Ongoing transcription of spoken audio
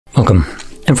Welcome.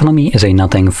 In front of me is a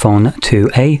Nothing Phone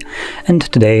 2A, and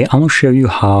today I will show you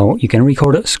how you can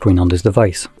record a screen on this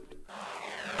device.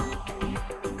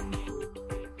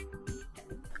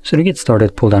 So to get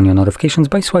started, pull down your notifications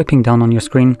by swiping down on your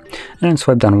screen, and then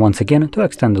swipe down once again to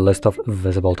extend the list of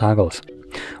visible toggles.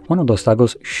 One of those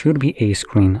toggles should be a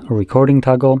screen recording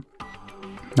toggle.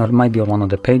 Now it might be on one of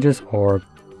the pages, or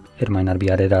it might not be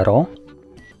added at all.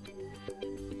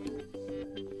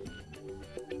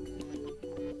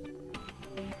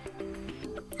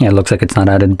 Yeah, it looks like it's not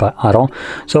added at all.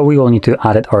 So we will need to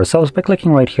add it ourselves by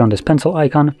clicking right here on this pencil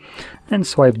icon and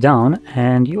swipe down,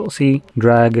 and you will see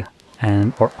drag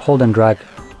or hold and drag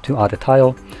to add a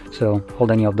tile. So hold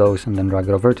any of those and then drag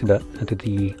it over to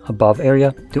the above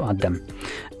area to add them.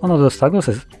 One of those toggles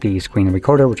is the screen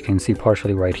recorder, which you can see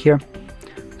partially right here.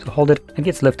 So hold it, it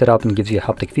gets lifted up and gives you a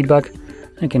haptic feedback.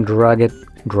 And you can drag it,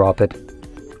 drop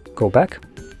it, go back,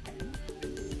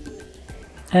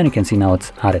 and you can see now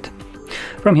it's added.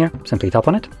 From here, simply tap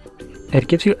on it. It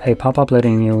gives you a pop-up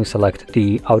letting you select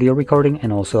the audio recording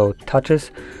and also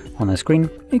touches on the screen.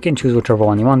 You can choose whichever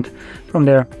one you want. From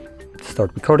there,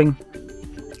 start recording.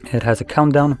 It has a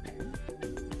countdown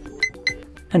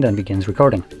and then begins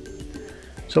recording.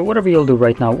 So whatever you'll do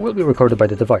right now will be recorded by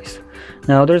the device.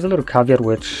 Now there's a little caveat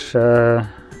which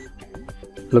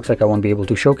looks like I won't be able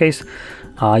to showcase.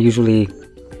 Usually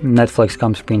Netflix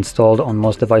comes pre-installed on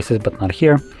most devices, but not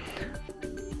here.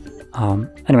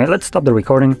 Anyway, let's stop the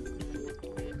recording.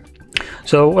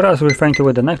 So what I was referring to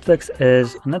with the Netflix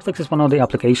is one of the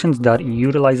applications that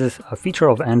utilizes a feature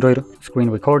of Android screen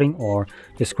recording or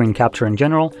the screen capture in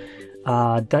general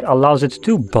that allows it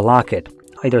to block it,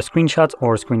 either screenshots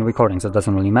or screen recordings. It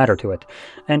doesn't really matter to it.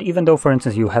 And even though, for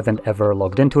instance, you haven't ever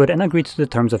logged into it and agreed to the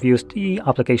terms of use, the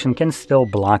application can still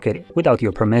block it without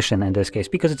your permission in this case,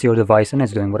 because it's your device and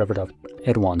it's doing whatever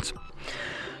it wants.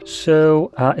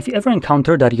 So if you ever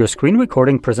encounter that your screen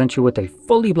recording presents you with a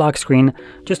fully black screen,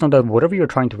 just know that whatever you're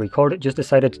trying to record, it just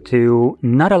decided to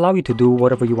not allow you to do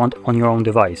whatever you want on your own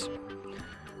device.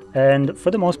 And for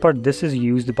the most part, this is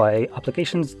used by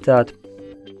applications that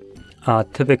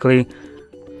typically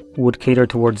would cater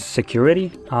towards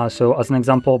security. So as an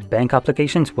example, bank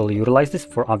applications will utilize this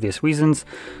for obvious reasons.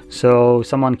 So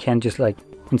someone can just like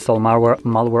install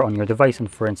malware on your device and,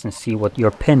 for instance, see what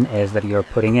your PIN is that you're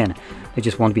putting in. They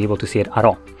just won't be able to see it at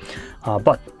all.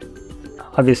 But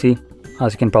obviously,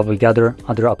 as you can probably gather,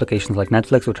 other applications like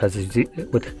Netflix,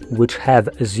 which have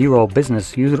zero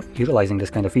business utilizing this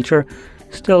kind of feature,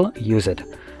 still use it.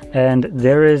 And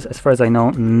there is, as far as I know,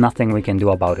 nothing we can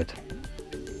do about it.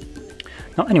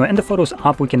 Now anyway, in the Photos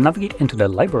app, we can navigate into the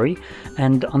library,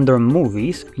 and under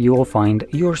Movies, you will find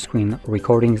your screen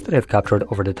recordings that I've captured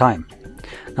over the time.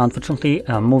 Now, unfortunately,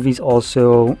 Movies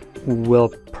also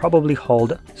will probably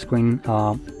hold screen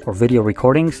or video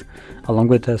recordings along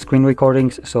with screen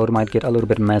recordings, so it might get a little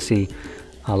bit messy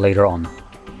later on.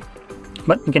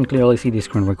 But you can clearly see the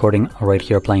screen recording right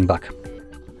here playing back.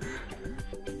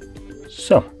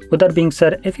 So, with that being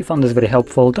said, if you found this video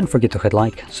helpful, don't forget to hit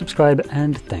like, subscribe,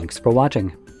 and thanks for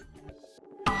watching.